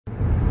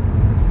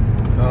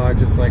I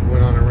just like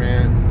went on a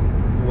rant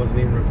and wasn't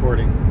even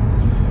recording.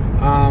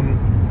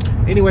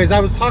 Anyways,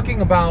 I was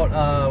talking about,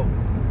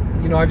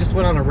 I just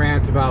went on a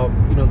rant about,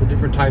 the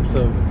different types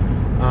of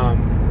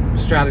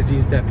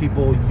strategies that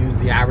people use,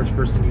 the average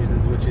person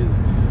uses, which is,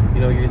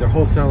 you're either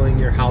wholesaling,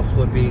 you're house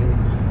flipping.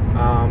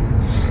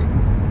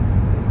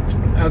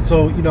 And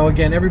so,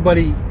 again,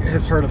 everybody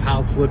has heard of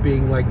house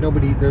flipping. Like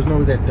there's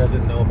nobody that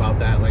doesn't know about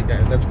that. Like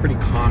that's pretty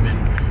common.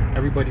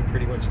 Everybody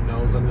pretty much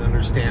knows and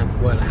understands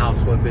what a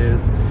house flip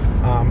is.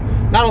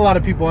 Not a lot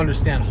of people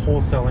understand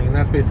wholesaling, and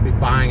that's basically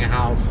buying a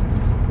house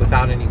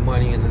without any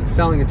money and then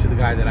selling it to the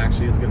guy that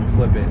actually is going to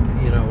flip it.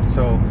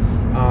 So,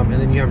 and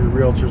then you have your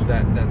realtors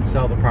that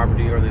sell the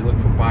property, or they look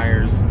for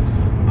buyers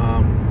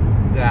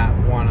that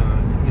want to,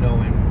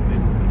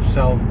 and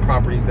sell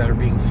properties that are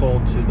being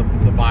sold to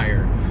the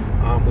buyer.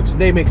 Which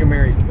they make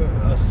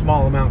a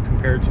small amount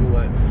compared to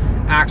what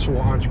actual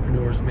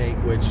entrepreneurs make,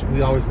 which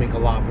we always make a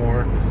lot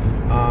more.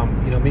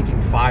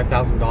 Making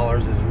 $5,000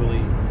 is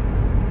really,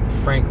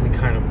 frankly,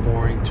 kind of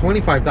boring.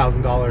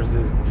 $25,000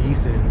 is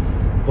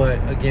decent, but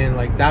again,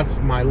 like that's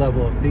my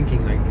level of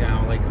thinking right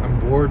now. Like I'm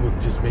bored with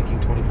just making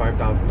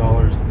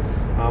 $25,000.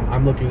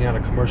 I'm looking at a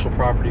commercial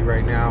property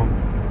right now,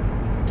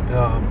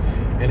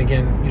 and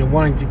again,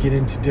 wanting to get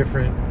into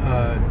different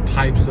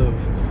types of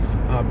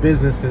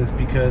businesses,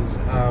 because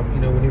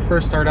when you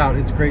first start out,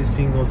 it's great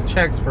seeing those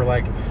checks for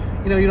like,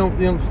 you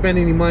don't spend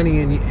any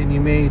money and you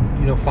made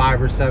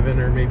 5 or 7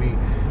 or maybe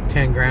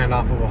 10 grand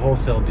off of a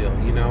wholesale deal.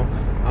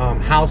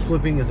 House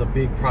flipping is a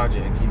big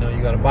project. You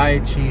got to buy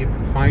it cheap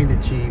and find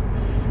it cheap,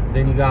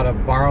 then you got to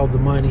borrow the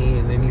money,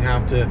 and then you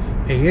have to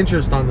pay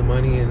interest on the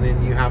money, and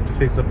then you have to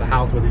fix up the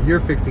house, whether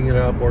you're fixing it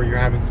up or you're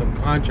having some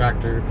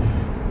contractor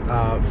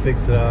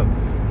fix it up.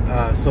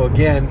 So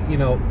again,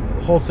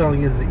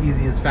 wholesaling is the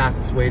easiest,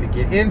 fastest way to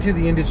get into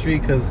the industry,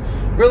 because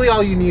really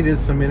all you need is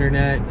some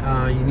internet,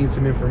 you need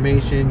some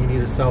information, you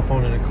need a cell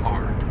phone and a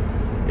car.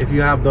 If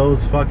you have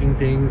those fucking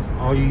things,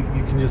 all you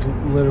can just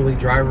literally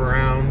drive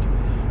around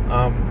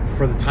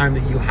for the time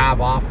that you have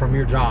off from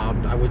your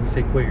job. I wouldn't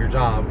say quit your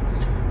job,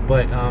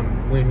 but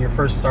when you're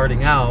first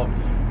starting out,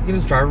 you can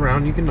just drive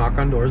around, you can knock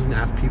on doors and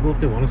ask people if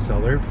they want to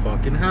sell their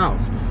fucking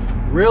house.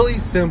 Really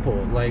simple.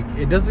 Like,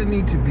 it doesn't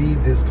need to be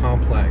this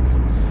complex.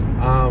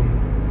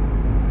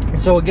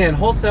 So again,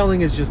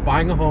 wholesaling is just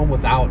buying a home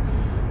without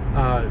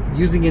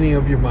using any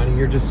of your money.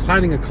 You're just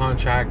signing a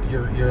contract.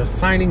 You're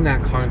assigning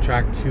that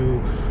contract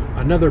to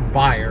another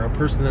buyer, a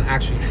person that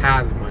actually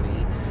has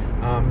money.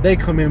 They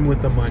come in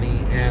with the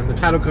money, and the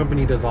title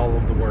company does all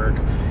of the work.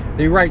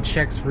 They write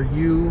checks for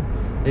you.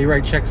 They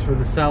write checks for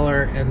the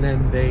seller, and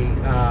then the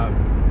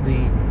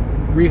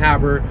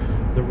rehabber,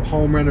 the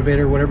home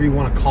renovator, whatever you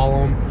want to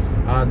call them,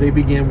 they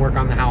begin work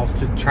on the house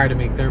to try to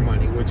make their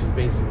money, which is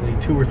basically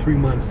 2 or 3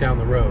 months down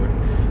the road.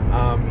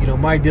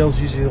 My deals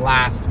usually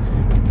last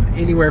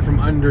anywhere from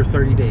under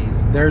 30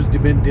 days. There's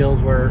been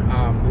deals where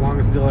the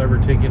longest deal I ever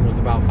taken was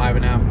about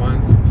 5.5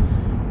 months.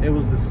 It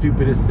was the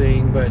stupidest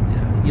thing, but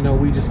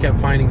we just kept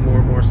finding more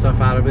and more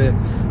stuff out of it.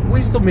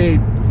 We still made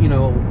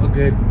a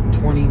good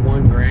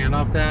 21 grand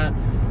off that.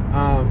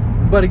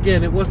 But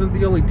again, it wasn't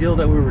the only deal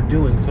that we were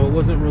doing, so it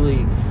wasn't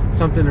really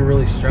something to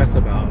really stress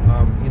about.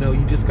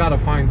 You just got to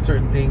find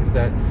certain things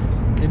that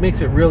it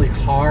makes it really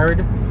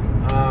hard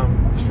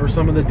for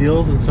some of the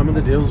deals, and some of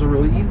the deals are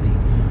really easy.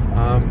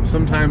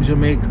 Sometimes you'll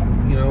make,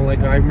 like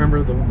I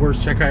remember the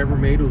worst check I ever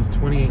made was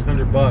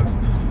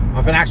 $2,800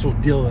 off an actual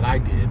deal that I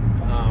did.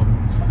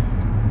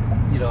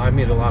 I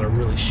made a lot of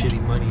really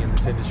shitty money in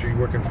this industry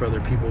working for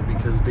other people,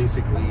 because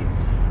basically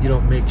you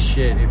don't make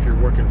shit if you're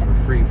working for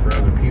free for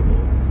other people.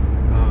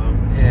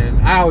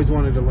 And I always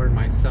wanted to learn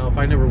myself.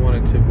 I never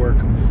wanted to work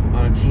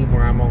on a team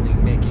where I'm only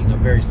making a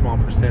very small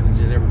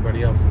percentage and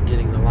everybody else is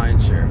getting the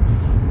lion's share.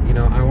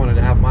 I wanted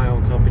to have my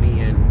own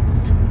company, and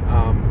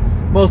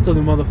most of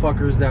the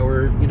motherfuckers that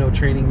were,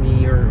 training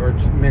me or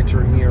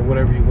mentoring me or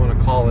whatever you want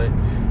to call it,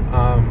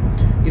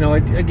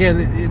 again,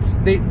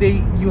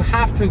 you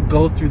have to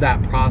go through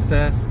that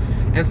process,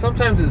 and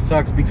sometimes it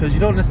sucks because you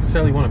don't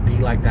necessarily want to be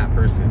like that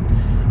person.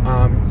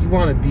 You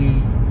want to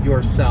be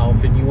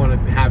yourself, and you want to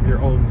have your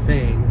own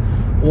thing,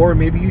 or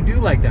maybe you do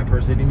like that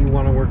person and you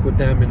want to work with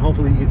them, and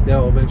hopefully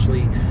they'll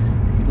eventually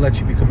let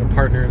you become a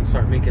partner and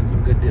start making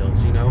some good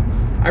deals.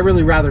 I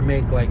really rather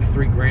make like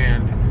 3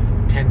 grand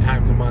 10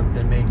 times a month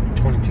than make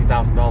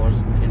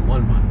 $22,000 in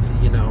 1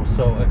 month.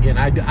 So again,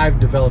 I've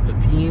developed a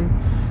team,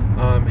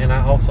 and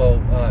I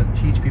also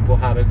teach people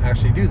how to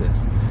actually do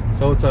this.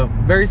 So it's a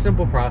very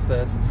simple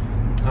process.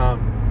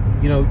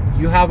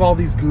 You have all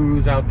these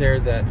gurus out there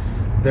that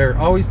they're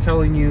always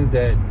telling you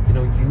that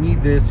you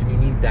need this and you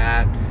need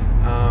that,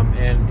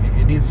 and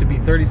it needs to be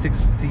 36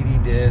 CD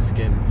disc,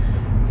 and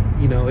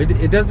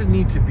it doesn't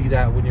need to be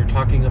that when you're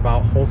talking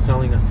about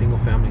wholesaling a single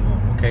family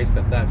home. Okay,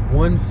 so that's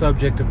one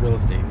subject of real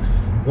estate,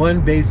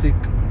 one basic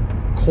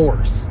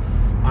course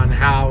on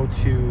how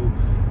to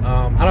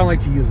I don't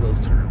like to use those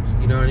terms,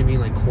 you know what I mean,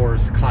 like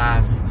course,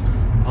 class,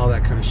 all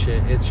that kind of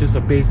shit. It's just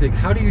a basic,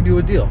 how do you do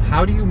a deal?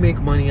 How do you make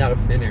money out of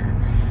thin air?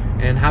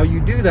 And how you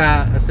do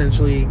that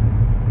essentially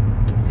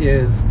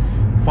is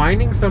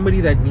finding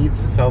somebody that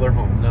needs to sell their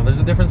home. Now, there's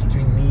a difference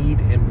between need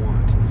and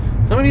want.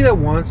 Somebody that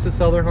wants to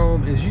sell their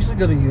home is usually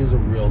going to use a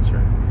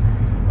realtor.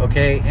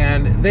 Okay,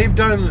 and they've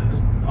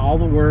done all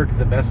the work,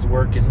 the best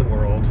work in the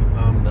world.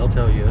 They'll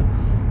tell you,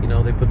 you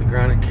know, they put the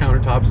granite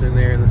countertops in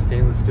there and the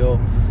stainless steel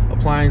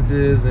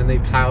appliances, and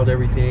they've tiled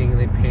everything, and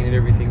they've painted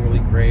everything really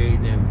great.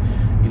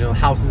 And, you know,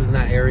 houses in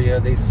that area,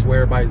 they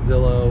swear by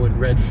Zillow and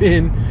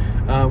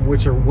Redfin,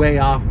 which are way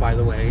off, by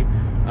the way.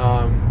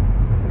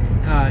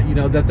 You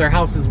know, that their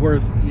house is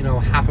worth, you know,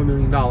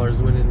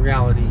 $500,000, when in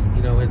reality,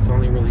 you know, it's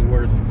only really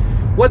worth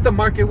what the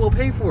market will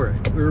pay for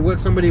it, or what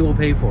somebody will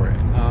pay for it,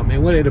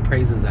 and what it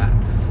appraises at.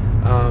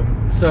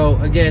 So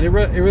again, it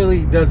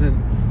really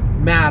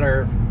doesn't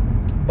matter.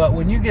 But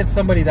when you get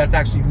somebody that's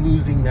actually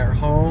losing their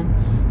home,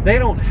 they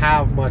don't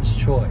have much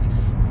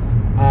choice.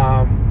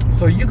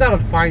 So you got to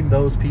find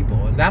those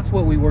people, and that's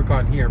what we work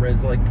on here,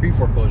 is like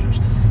pre-foreclosures.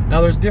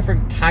 Now, there's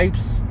different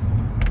types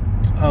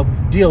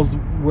of deals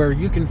where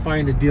you can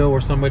find a deal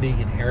where somebody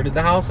inherited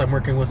the house. I'm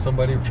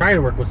trying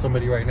to work with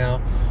somebody right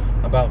now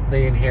about,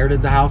 they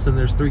inherited the house and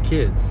there's 3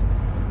 kids.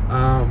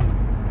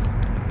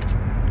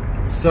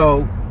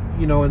 So,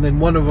 you know, and then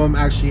one of them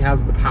actually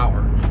has the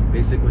power,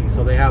 basically.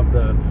 So they have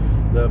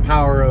the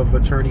power of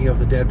attorney of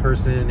the dead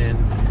person, and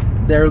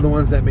they're the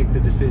ones that make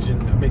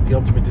the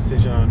ultimate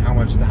decision on how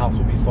much the house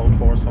will be sold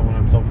for, so on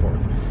and so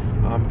forth.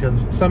 Because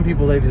some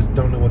people, they just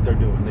don't know what they're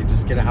doing. They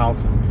just get a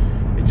house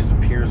and it just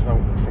appears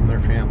from their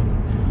family.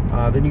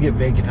 Then you get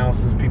vacant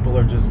houses. People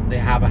they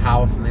have a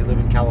house and they live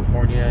in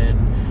California,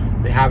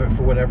 and they have it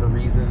for whatever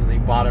reason. They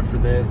bought it for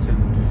this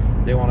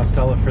and they want to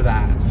sell it for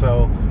that.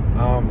 So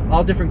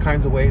all different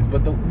kinds of ways.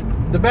 But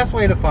the best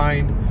way to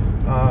find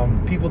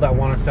people that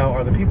want to sell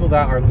are the people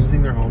that are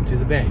losing their home to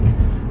the bank,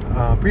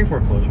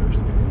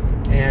 pre-foreclosures.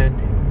 And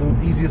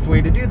the easiest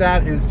way to do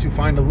that is to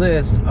find a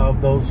list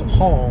of those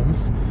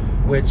homes,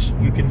 which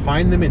you can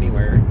find them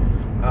anywhere.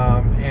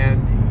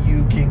 And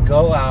you can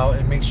go out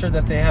and make sure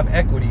that they have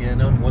equity in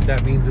them. What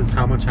that means is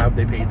how much have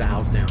they paid the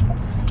house down.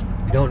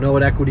 If you don't know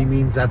what equity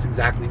means, that's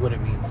exactly what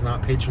it means.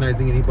 Not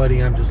patronizing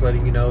anybody. I'm just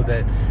letting you know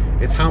that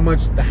it's how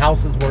much the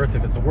house is worth.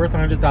 If it's worth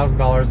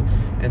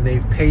 $100,000 and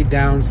they've paid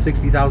down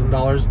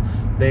 $60,000,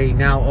 they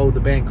now owe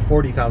the bank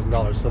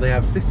 $40,000. So they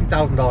have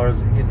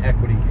 $60,000 in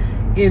equity,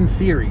 in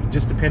theory,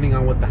 just depending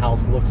on what the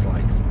house looks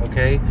like.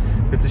 Okay,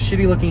 if it's a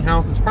shitty looking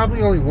house, it's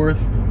probably only worth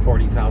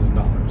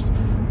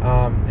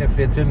 $40,000. If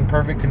it's in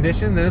perfect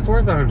condition, then it's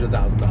worth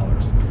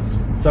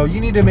 $100,000. So you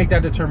need to make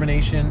that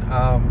determination.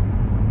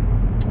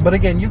 But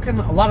again, you can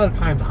a lot of the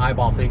times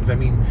eyeball things. I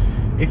mean,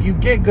 if you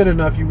get good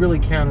enough, you really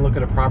can look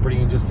at a property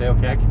and just say,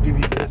 okay, I can give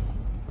you this.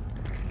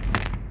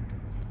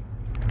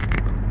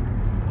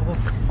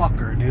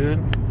 Motherfucker, dude.